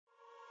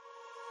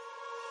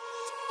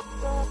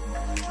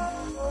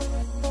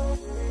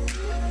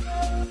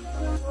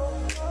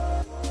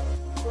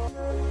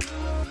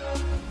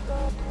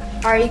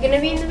Are you gonna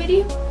be in the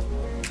video?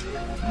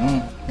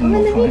 Come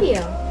in the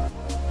video.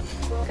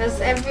 Because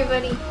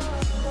everybody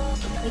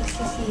likes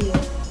to see you.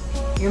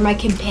 You're my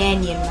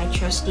companion, my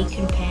trusty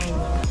companion.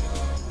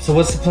 So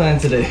what's the plan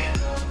today?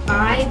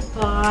 I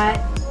bought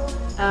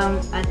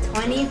a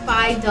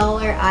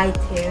 $25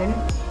 iTunes,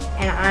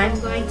 and I'm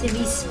going to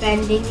be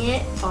spending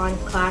it on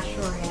Clash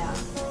Royale.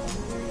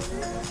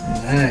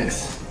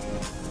 Nice.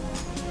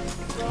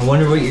 I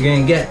wonder what you're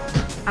gonna get.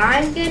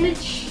 I'm gonna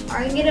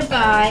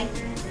buy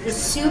the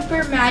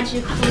Super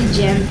Magical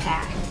Gem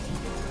Pack.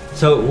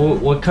 So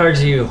what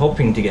cards are you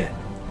hoping to get?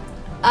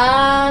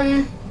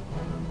 I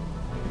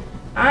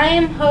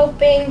am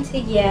hoping to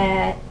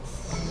get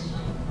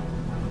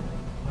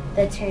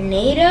the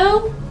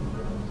Tornado,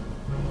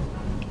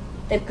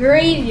 the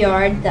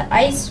Graveyard, the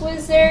Ice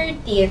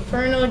Wizard, the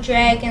Infernal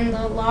Dragon,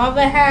 the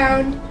Lava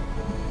Hound,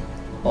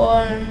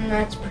 and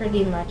that's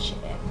pretty much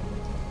it.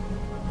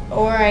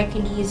 Or I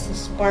could use the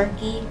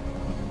Sparky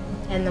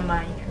and the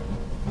Miner.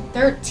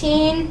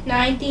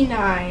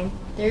 $13.99.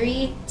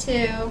 3,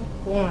 2,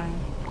 1.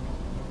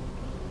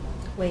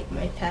 Wait,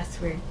 my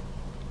password.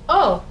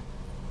 Oh!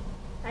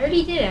 I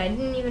already did it. I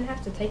didn't even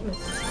have to type my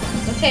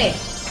password. Okay.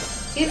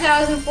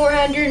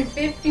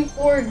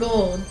 2,454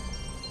 gold.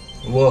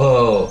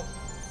 Whoa.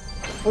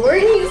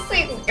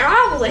 46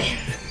 goblins.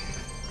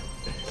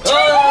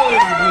 Oh, we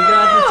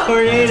got the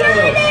tornado.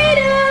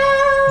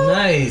 Tornado!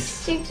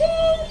 Nice. Ching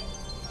ching.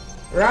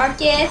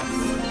 Rockets.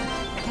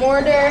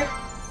 Mortar.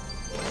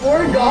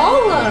 4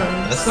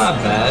 golems. That's not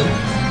bad.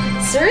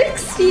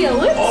 60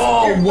 elixir.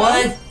 Oh,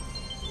 what?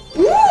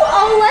 Ooh,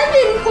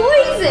 11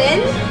 poison.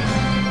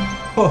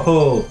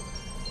 Whoa.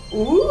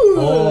 Ooh.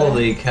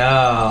 Holy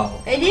cow.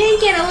 I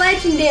didn't get a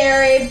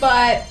legendary,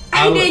 but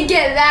I did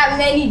get that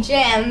many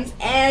gems,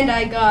 and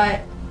I got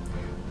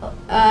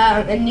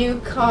a new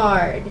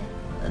card,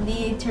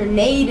 the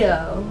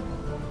Tornado.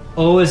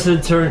 Oh, is the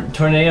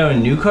tornado a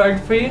new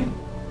card for you?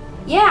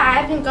 Yeah,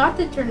 I haven't got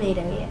the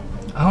Tornado yet.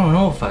 I don't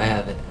know if I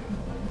have it.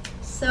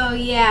 So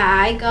yeah,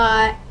 I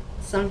got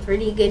some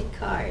pretty good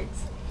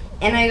cards,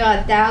 and I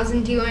got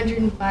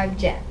 1,205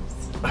 gems.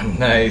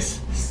 Nice.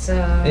 So.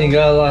 And you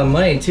got a lot of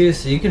money too,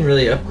 so you can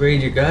really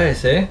upgrade your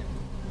guys, eh?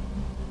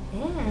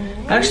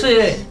 Yeah.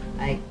 Actually,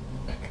 I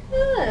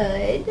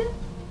could.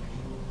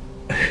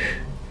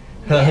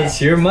 It's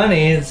your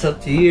money. It's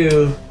up to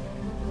you.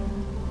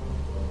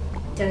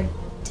 Dun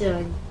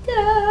dun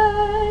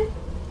dun.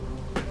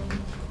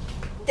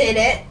 Did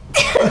it.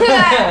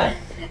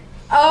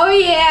 Oh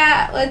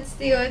yeah. Let's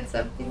see what's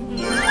up in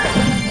here.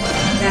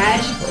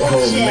 Magical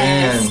chest.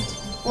 Man.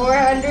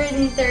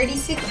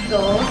 436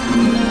 gold.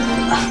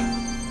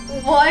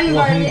 One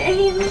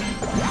Barney.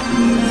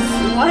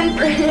 One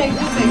Barney.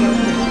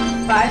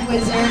 5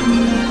 wizard.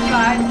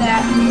 5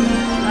 that.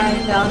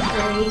 5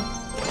 Valkyrie.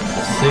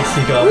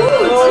 60 gold. Ooh, Oh,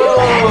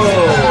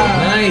 2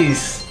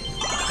 nice.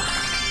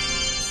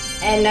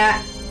 And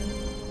that.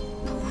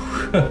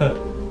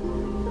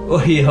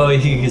 Oh, you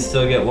can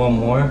still get one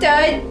more.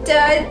 Dun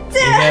dun dun.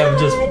 You have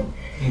just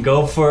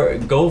go for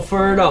it all. Go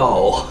for it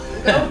all.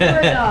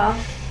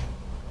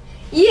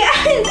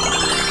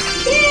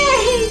 Yes!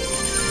 Yay!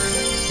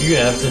 You're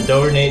gonna have to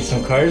donate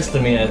some cards to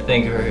me, I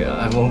think, or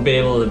I won't be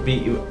able to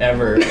beat you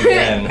ever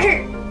again.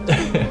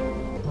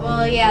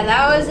 Well, yeah,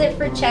 that was it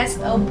for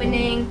chest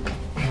opening.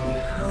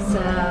 So,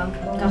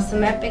 got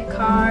some epic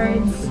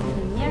cards.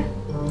 And yeah.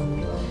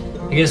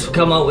 I guess we'll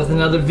come out with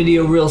another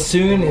video real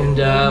soon, and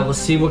we'll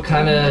see what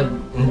kind of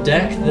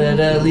deck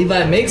that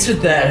Levi makes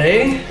with that,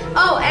 hey?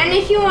 Oh, and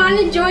if you want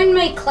to join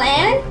my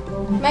clan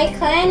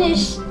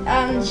is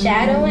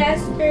Shadow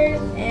Master,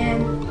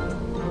 and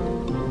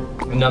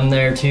I'm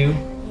there too.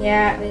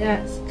 yeah, we got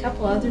a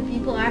couple other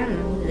people. I don't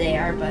know who they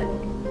are, but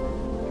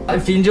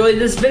if you enjoyed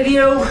this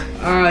video,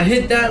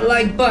 hit that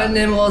like button,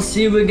 and we'll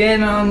see you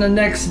again on the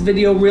next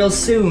video real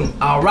soon.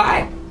 All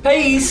right,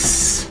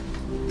 peace.